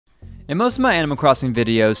In most of my Animal Crossing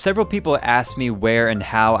videos, several people ask me where and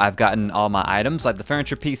how I've gotten all my items, like the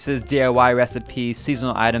furniture pieces, DIY recipes,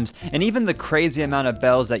 seasonal items, and even the crazy amount of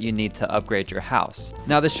bells that you need to upgrade your house.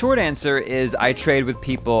 Now the short answer is I trade with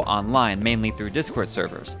people online, mainly through Discord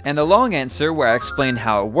servers. And the long answer, where I explain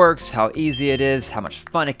how it works, how easy it is, how much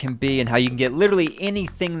fun it can be, and how you can get literally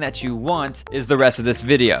anything that you want, is the rest of this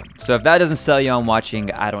video. So if that doesn't sell you on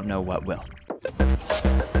watching, I don't know what will.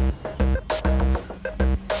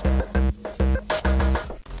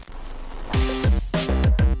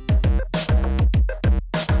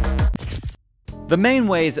 The main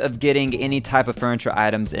ways of getting any type of furniture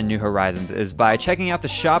items in New Horizons is by checking out the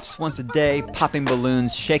shops once a day, popping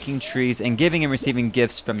balloons, shaking trees, and giving and receiving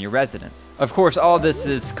gifts from your residents. Of course, all this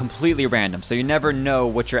is completely random, so you never know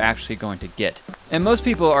what you're actually going to get. And most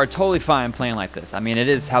people are totally fine playing like this. I mean, it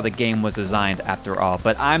is how the game was designed after all,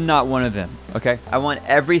 but I'm not one of them, okay? I want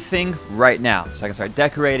everything right now, so I can start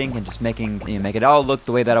decorating and just make it all look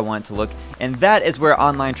the way that I want it to look, and that is where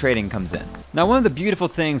online trading comes in. Now, one of the beautiful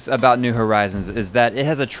things about New Horizons is that it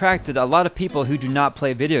has attracted a lot of people who do not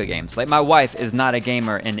play video games. Like, my wife is not a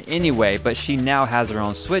gamer in any way, but she now has her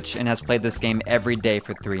own Switch and has played this game every day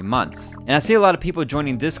for 3 months. And I see a lot of people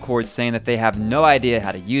joining Discord saying that they have no idea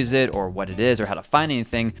how to use it or what it is or how to find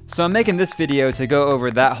anything. So I'm making this video to go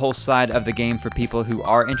over that whole side of the game for people who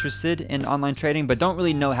are interested in online trading but don't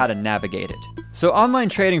really know how to navigate it. So online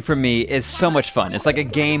trading for me is so much fun. It's like a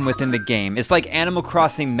game within the game. It's like Animal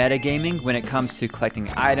Crossing metagaming when it comes to collecting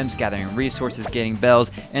items, gathering resources, getting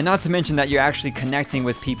bells, and not to mention that you're actually connecting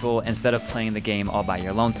with people instead of playing the game all by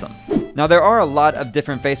your lonesome. Now, there are a lot of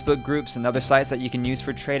different Facebook groups and other sites that you can use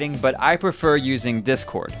for trading, but I prefer using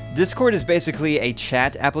Discord. Discord is basically a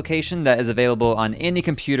chat application that is available on any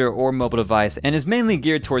computer or mobile device and is mainly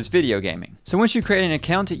geared towards video gaming. So once you create an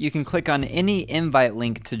account, you can click on any invite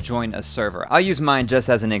link to join a server. I'll use mine just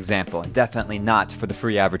as an example, definitely not for the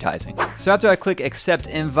free advertising. So after I click accept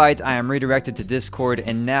invite, I am redirected to Discord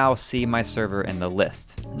and now see my server in the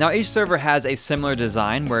list. Now, each server has a similar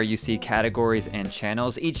design where you see categories and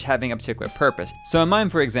channels, each having a particular purpose. So in mine,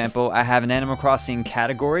 for example, I have an Animal Crossing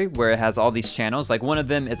category where it has all these channels. Like, one of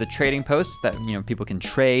them is a trading post that people can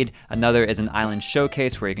trade. Another is an island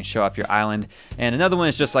showcase where you can show off your island, and another one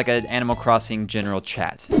is just like an Animal Crossing general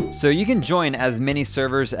chat. So you can join as many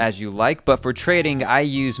servers as you like, but for trading, I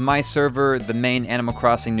use my server, the main Animal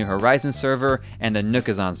Crossing New Horizons server, and the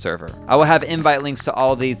Nookazon server. I will have invite links to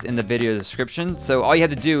all these in the video description, so all you have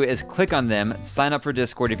to do is click on them, sign up for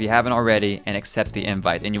Discord if you haven't already, and accept the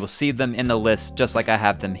invite, and you will see them in the list just like I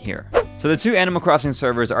have them here. So the two Animal Crossing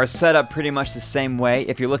servers are set up pretty much the same way.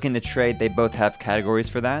 If you're looking to trade, they both have categories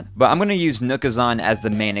for that. But I'm going to use Nookazon as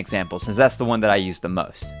the main example since that's the one that I use the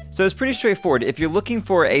most. So it's pretty straightforward. If you're looking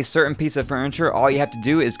for a certain piece of furniture, all you have to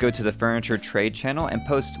do is go to the furniture trade channel and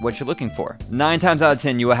post what you're looking for. 9 times out of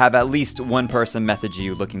 10, you will have at least one person message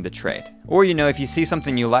you looking to trade. Or, if you see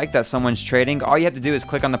something you like that someone's trading, all you have to do is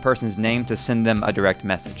click on the person's name to send them a direct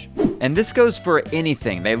message. And this goes for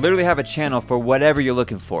anything. They literally have a channel for whatever you're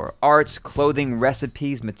looking for. Arts, clothing,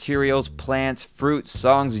 recipes, materials, plants, fruits,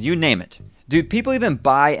 songs, you name it. Dude, people even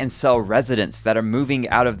buy and sell residents that are moving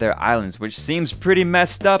out of their islands, which seems pretty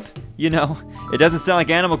messed up. It doesn't sound like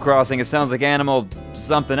Animal Crossing, it sounds like Animal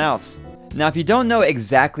something else. Now, if you don't know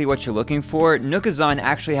exactly what you're looking for, Nookazon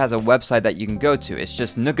actually has a website that you can go to. It's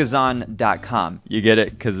just nookazon.com. You get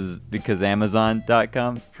it? Because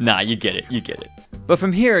Amazon.com? Nah, you get it. But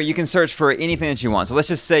from here, you can search for anything that you want. So let's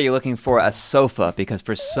just say you're looking for a sofa, because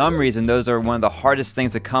for some reason, those are one of the hardest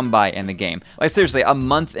things to come by in the game. Like, seriously, a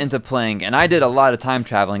month into playing, and I did a lot of time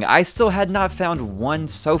traveling, I still had not found one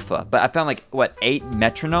sofa. But I found, 8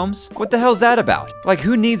 metronomes? What the hell's that about? Like,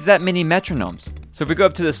 who needs that many metronomes? So if we go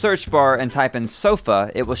up to the search bar and type in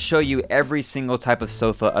sofa, it will show you every single type of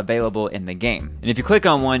sofa available in the game. And if you click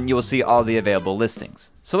on one, you will see all the available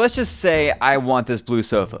listings. So let's just say I want this blue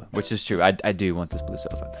sofa, which is true, I do want this blue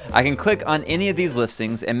sofa. I can click on any of these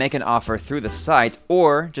listings and make an offer through the site,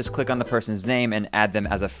 or just click on the person's name and add them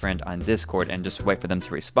as a friend on Discord and just wait for them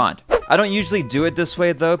to respond. I don't usually do it this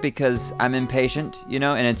way though, because I'm impatient,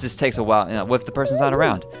 and it just takes a while. What if the person's not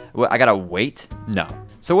around? I gotta wait? No.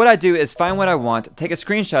 So what I do is find what I want, take a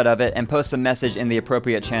screenshot of it, and post a message in the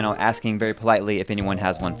appropriate channel asking very politely if anyone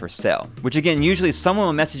has one for sale. Which again, usually someone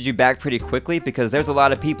will message you back pretty quickly because there's a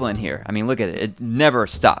lot of people in here. I mean, look at it. It never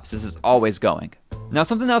stops. This is always going. Now,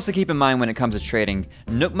 something else to keep in mind when it comes to trading,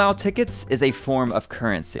 Nook Mile tickets is a form of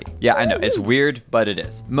currency. Yeah, I know, it's weird, but it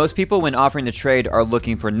is. Most people when offering to trade are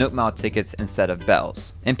looking for Nook Mile tickets instead of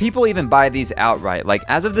bells. And people even buy these outright. Like,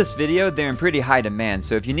 as of this video, they're in pretty high demand,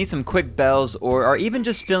 so if you need some quick bells or are even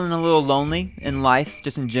just feeling a little lonely in life,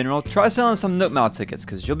 just in general, try selling some Nook Mile tickets,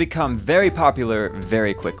 because you'll become very popular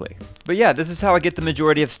very quickly. But yeah, this is how I get the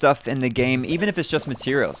majority of stuff in the game, even if it's just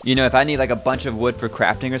materials. You know, if I need like a bunch of wood for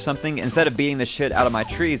crafting or something, instead of beating the shit out of my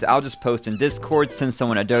trees, I'll just post in Discord, send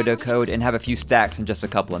someone a dodo code, and have a few stacks in just a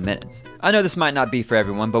couple of minutes. I know this might not be for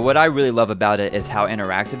everyone, but what I really love about it is how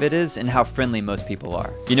interactive it is and how friendly most people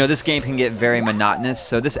are. You know, this game can get very monotonous,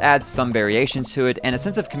 so this adds some variation to it and a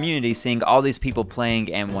sense of community seeing all these people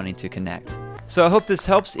playing and wanting to connect. So I hope this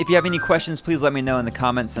helps. If you have any questions, please let me know in the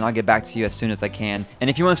comments and I'll get back to you as soon as I can. And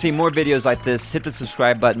if you want to see more videos like this, hit the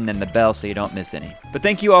subscribe button and the bell so you don't miss any. But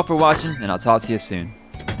thank you all for watching, and I'll talk to you soon.